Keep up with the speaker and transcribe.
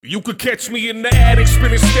You could catch me in the attic,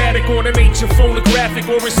 spinning static on an ancient phonographic,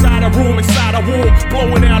 or inside a room,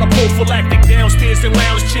 blowing out a prophylactic. Downstairs in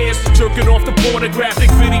lounge chairs, jerking off the pornographic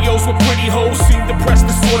videos with pretty hoes seem depressed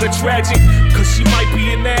and sorta tragic. Cause she might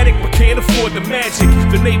be an addict, but can't afford the magic.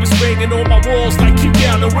 The neighbors banging on my walls like keep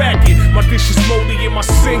down the racket. My dishes moldy in my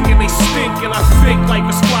sink and they stink, and I think life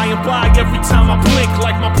is flying by every time I blink.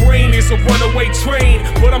 Like my brain is a runaway train,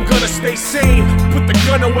 but I'm gonna stay sane. Put the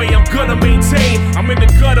gun away, I'm gonna maintain. I'm in the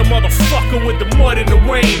gutter, motherfucker, with the mud and the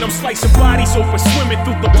rain. I'm slicing bodies open, swimming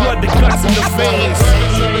through the blood, the guts and the veins.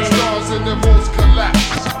 And the stars and the moons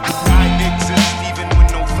collapse. I exist even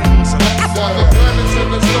with no friends. While the planets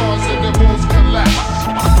and the stars and the moons collapse.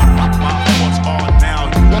 My thoughts are now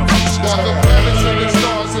universes. While the planets and the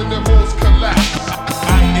stars and the moons collapse.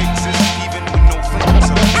 I exist even with no friends.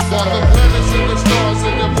 While the planets and the stars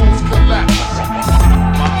and the moons collapse.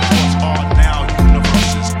 My thoughts are now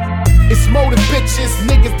universes. It's motive bitches,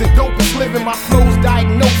 niggas the dopest living. My flow's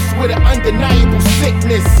diagnosed with an undeniable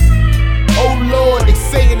sickness. Oh Lord, they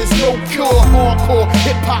saying there's no cure. Hardcore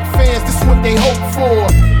hip-hop fans, this what they hope for.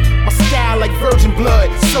 My style like virgin blood,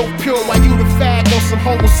 so pure. While you the fag on some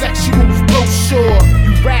homosexuals brochure.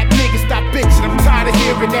 You rap niggas, stop bitching, I'm tired of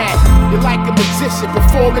hearing that. You're like a magician,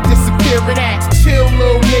 performing disappearing acts. Chill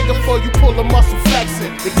little nigga, before you pull a muscle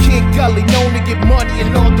flexing. The Kid Gully, known to get money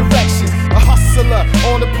in all directions. A hustler,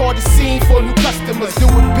 on the party scene for new customers.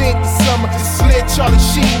 Doing big this summer, just slid Charlie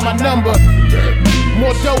Sheen my number.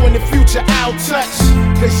 More dough in the future, I'll touch.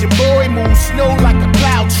 Cause your boy moves snow like a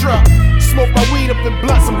plow truck. Smoke my weed up in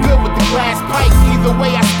blunts, I'm good with the glass pipes. Either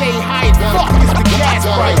way I stay high as fuck is the gas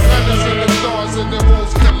price. While the planets and the stars and the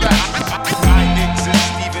moons collapse. I exist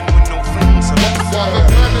even with no friends. While the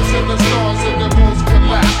planets and the stars and the moons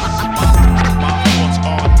collapse. My thoughts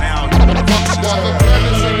are now universes. While the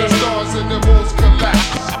planets and the stars and the moons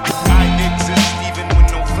collapse. I exist even with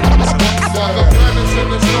no friends. While the planets and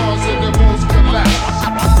the stars and the moons collapse.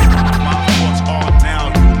 My thoughts are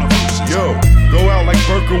now universes. Yo, go out like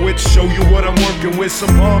Berkowitz, show you what I'm working with.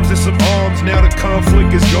 Some bombs and some arms, now the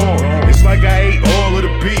conflict is gone. It's like I ate all of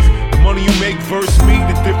the beef. The money you make versus me,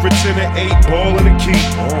 the difference in an 8-ball and a key.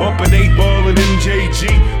 Bumping 8-ball and MJG,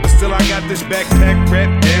 but still I got this backpack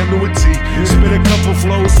wrapped down to a T. Spit a couple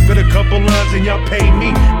flows, spit a couple lines, and y'all pay me.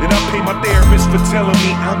 Then I pay my therapist for telling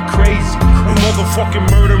me I'm crazy. A motherfucking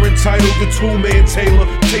murder entitled the Two-Man Taylor.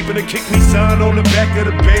 Taping a kick me sign on the back of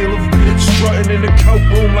the bailiff. Strutting in the coat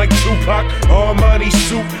room like Tupac. Armani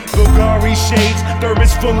suit, Bulgari shades,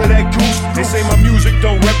 thermos full of that goose. They say my music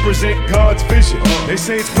don't represent God's vision. They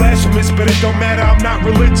say it's blasphemous, but it don't matter, I'm not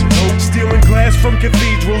religious. Stealing glass from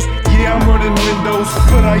cathedrals, yeah, I'm running windows,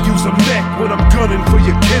 but I use a mech when I'm gunning for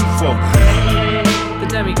your kinfolk. The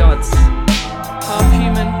Demigodz, half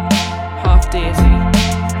human, half deity,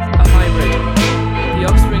 a hybrid, the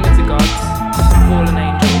offspring